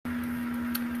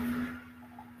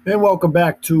And welcome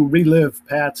back to Relive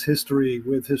Pat's History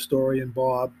with historian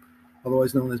Bob,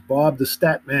 otherwise known as Bob the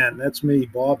Stat Man. That's me,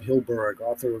 Bob Hilberg,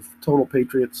 author of Total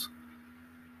Patriots.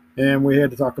 And we're here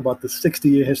to talk about the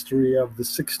 60-year history of the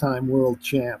six-time world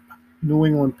champ, New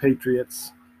England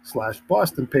Patriots /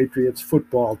 Boston Patriots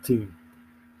football team.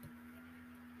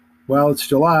 Well, it's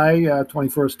July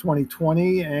 21st,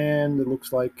 2020, and it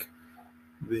looks like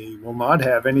they will not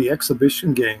have any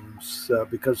exhibition games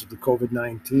because of the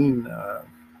COVID-19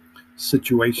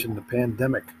 situation, the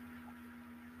pandemic.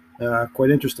 Quite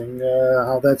interesting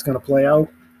how that's going to play out.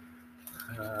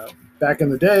 Back in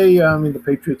the day, the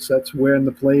Patriots, that's when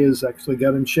the players actually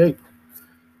got in shape.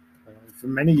 For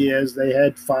many years, they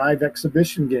had 5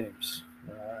 exhibition games,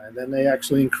 and then they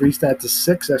actually increased that to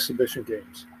 6 exhibition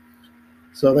games.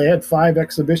 So they had 5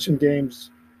 exhibition games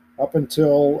up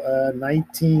until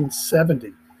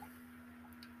 1970.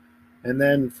 And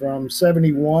then from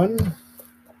 71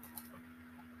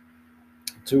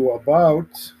 to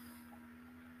about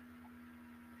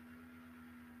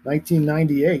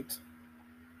 1998,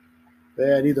 they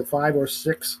had either 5 or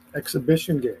 6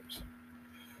 exhibition games.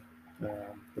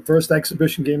 The first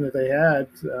exhibition game that they had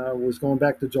was going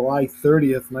back to July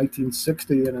 30th,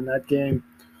 1960, and in that game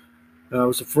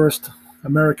was the first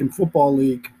American Football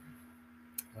League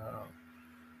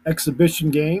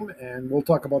exhibition game, and we'll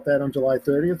talk about that on July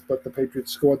 30th, but the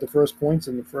Patriots scored the first points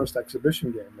in the first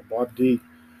exhibition game, Bob D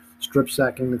strip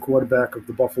sacking the quarterback of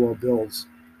the Buffalo Bills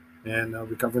and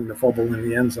recovering the fumble in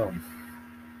the end zone.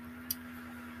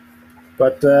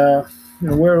 But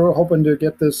we're hoping to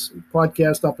get this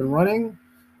podcast up and running.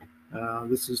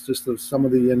 This is just some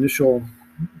of the initial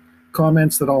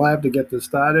comments that I'll have to get this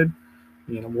started.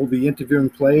 We'll be interviewing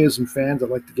players and fans. I'd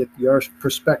like to get your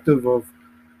perspective of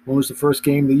when was the first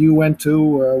game that you went to?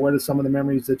 What are some of the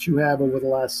memories that you have over the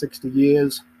last 60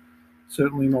 years?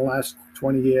 Certainly in the last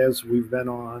 20 years, we've been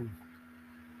on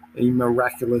a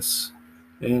miraculous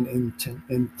and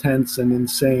intense and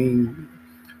insane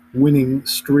winning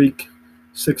streak,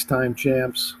 6-time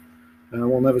champs.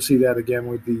 We'll never see that again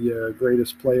with the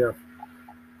greatest player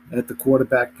at the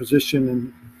quarterback position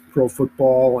in pro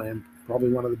football and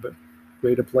probably one of the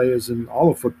greater players in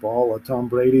all of football, Tom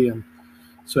Brady, and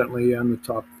certainly on the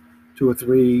top 2 or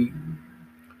 3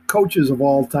 coaches of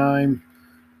all time,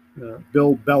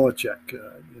 Bill Belichick.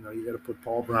 You got to put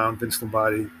Paul Brown, Vince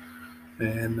Lombardi,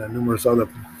 and numerous other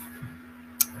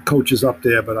coaches up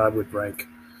there, but I would rank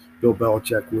Bill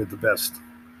Belichick with the best.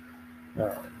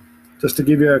 Just to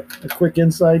give you a quick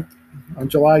insight, on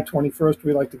July 21st,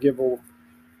 we like to give a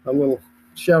little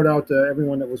shout out to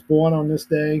everyone that was born on this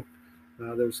day.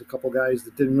 There was a couple guys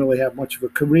that didn't really have much of a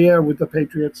career with the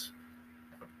Patriots.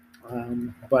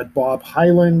 But Bob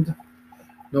Hyland,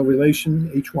 no relation,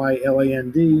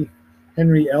 Hyland,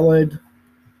 Henry Ellard,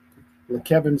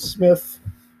 Kevin Smith,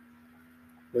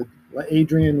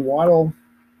 Adrian Waddle,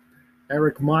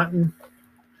 Eric Martin,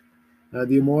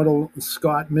 the immortal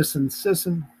Scott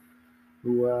Sisson,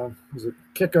 who was a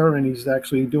kicker, and he's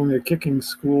actually doing a kicking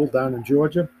school down in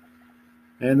Georgia.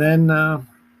 And then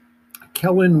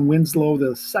Kellen Winslow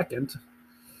II,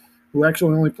 who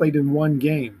actually only played in 1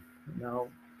 game. Now,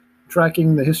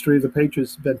 tracking the history of the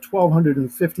Patriots, there's been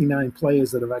 1,259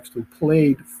 players that have actually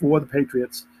played for the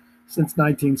Patriots since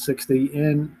 1960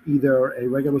 in either a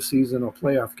regular season or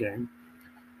playoff game.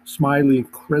 Smiley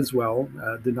Creswell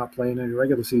did not play in any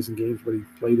regular season games, but he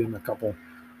played in a couple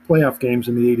playoff games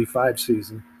in the 85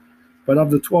 season. But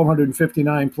of the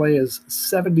 1,259 players,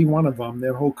 71 of them,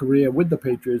 their whole career with the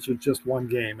Patriots was just 1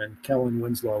 game, and Kellen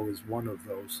Winslow is one of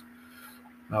those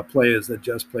players that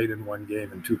just played in 1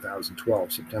 game in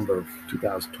 2012, September of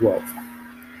 2012.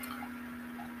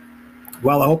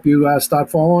 Well, I hope you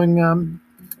start following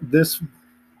this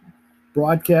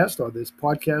broadcast, or this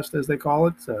podcast as they call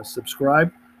it.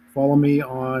 Subscribe. Follow me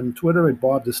on Twitter at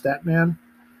Bob the Statman.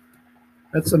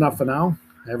 That's enough for now.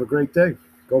 Have a great day.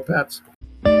 Go Pats.